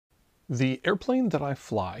The airplane that I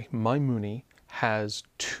fly, my Mooney, has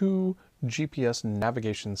two GPS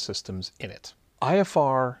navigation systems in it.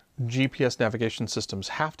 IFR GPS navigation systems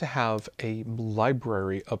have to have a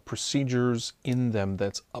library of procedures in them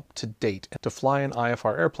that's up to date. To fly an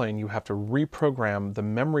IFR airplane, you have to reprogram the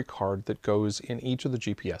memory card that goes in each of the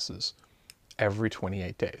GPSs every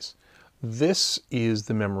 28 days. This is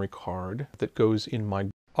the memory card that goes in my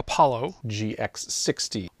Apollo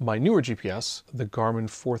GX60. My newer GPS, the Garmin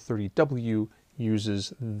 430W,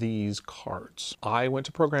 uses these cards. I went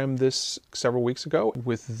to program this several weeks ago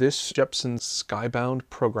with this Jeppesen Skybound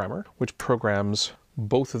programmer, which programs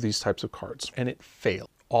both of these types of cards, and it failed.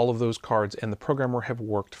 All of those cards and the programmer have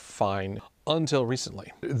worked fine until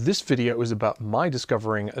recently. This video is about my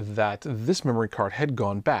discovering that this memory card had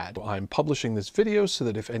gone bad. I'm publishing this video so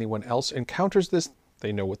that if anyone else encounters this,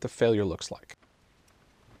 they know what the failure looks like.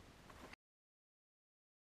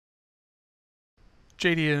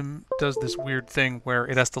 JDM does this weird thing where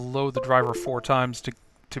it has to load the driver 4 times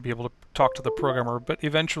to be able to talk to the programmer, but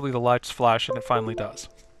eventually the lights flash and it finally does.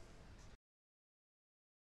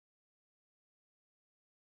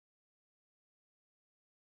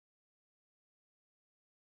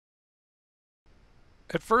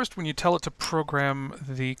 At first, when you tell it to program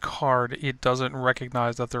the card, it doesn't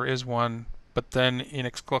recognize that there is one, but then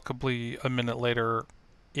inexplicably a minute later,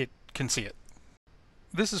 it can see it.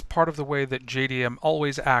 This is part of the way that JDM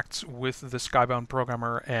always acts with the Skybound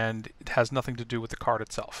programmer, and it has nothing to do with the card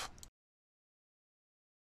itself.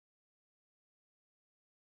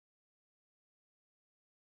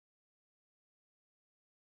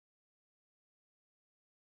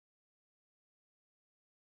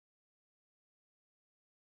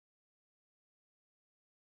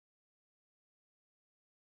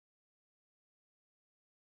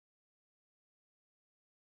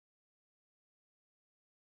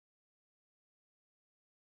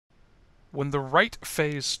 When the right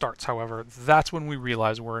phase starts, however, that's when we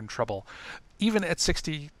realize we're in trouble. Even at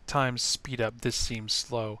 60 times speed up, this seems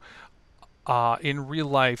slow. In real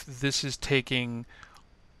life, this is taking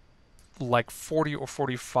like 40 or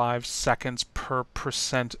 45 seconds per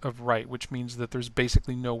percent of right, which means that there's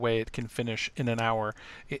basically no way it can finish in an hour,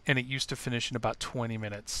 and it used to finish in about 20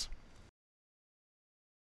 minutes.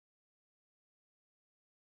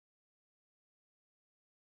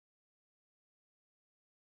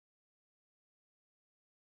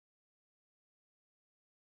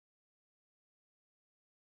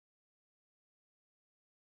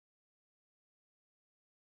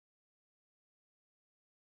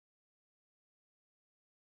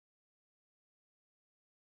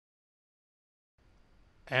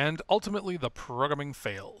 And ultimately, the programming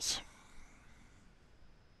fails.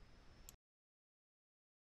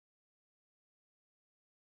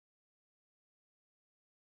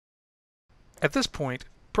 At this point,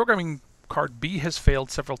 programming card B has failed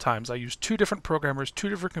several times. I used 2 different programmers, 2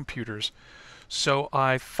 different computers, so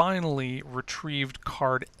I finally retrieved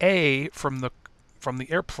card A from the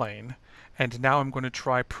airplane, and now I'm going to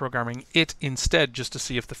try programming it instead just to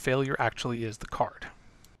see if the failure actually is the card.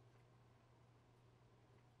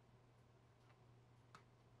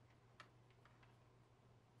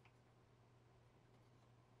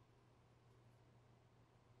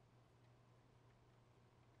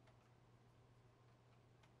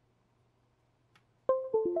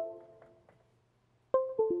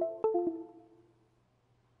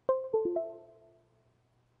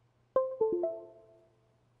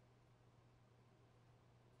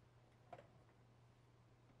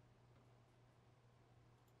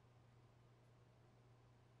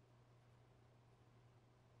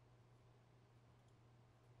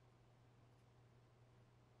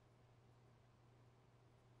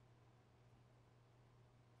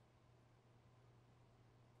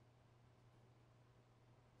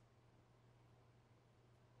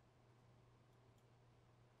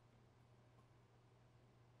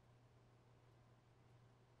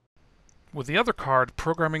 With the other card,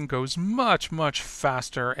 programming goes much, much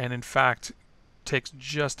faster, and in fact takes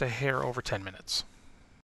just a hair over 10 minutes.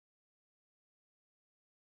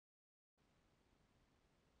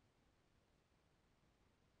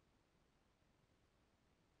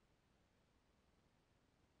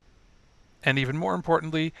 And even more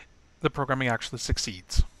importantly, the programming actually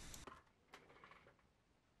succeeds.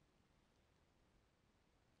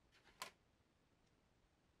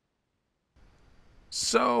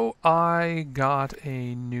 So I got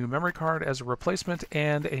a new memory card as a replacement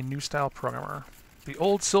and a new style programmer. The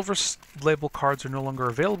old silver label cards are no longer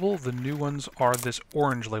available. The new ones are this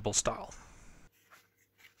orange label style.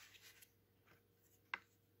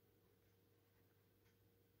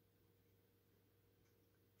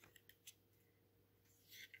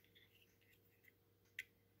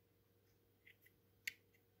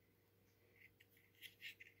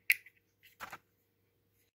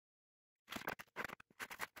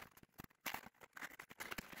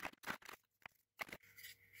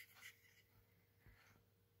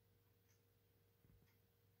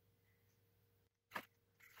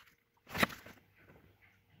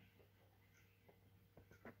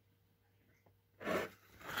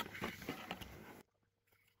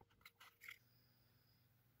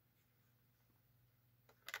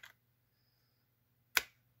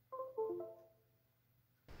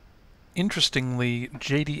 Interestingly,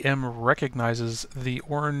 JDM recognizes the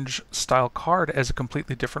orange style card as a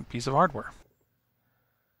completely different piece of hardware.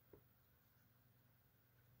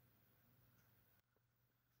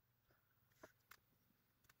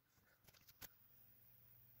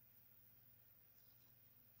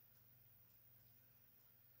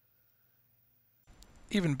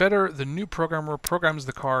 Even better, the new programmer programs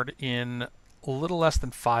the card in a little less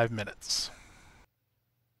than 5 minutes.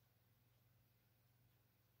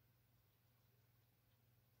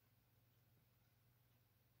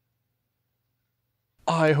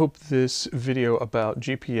 I hope this video about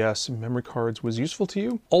GPS memory cards was useful to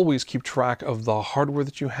you. Always keep track of the hardware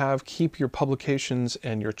that you have, keep your publications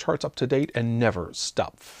and your charts up to date, and never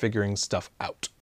stop figuring stuff out.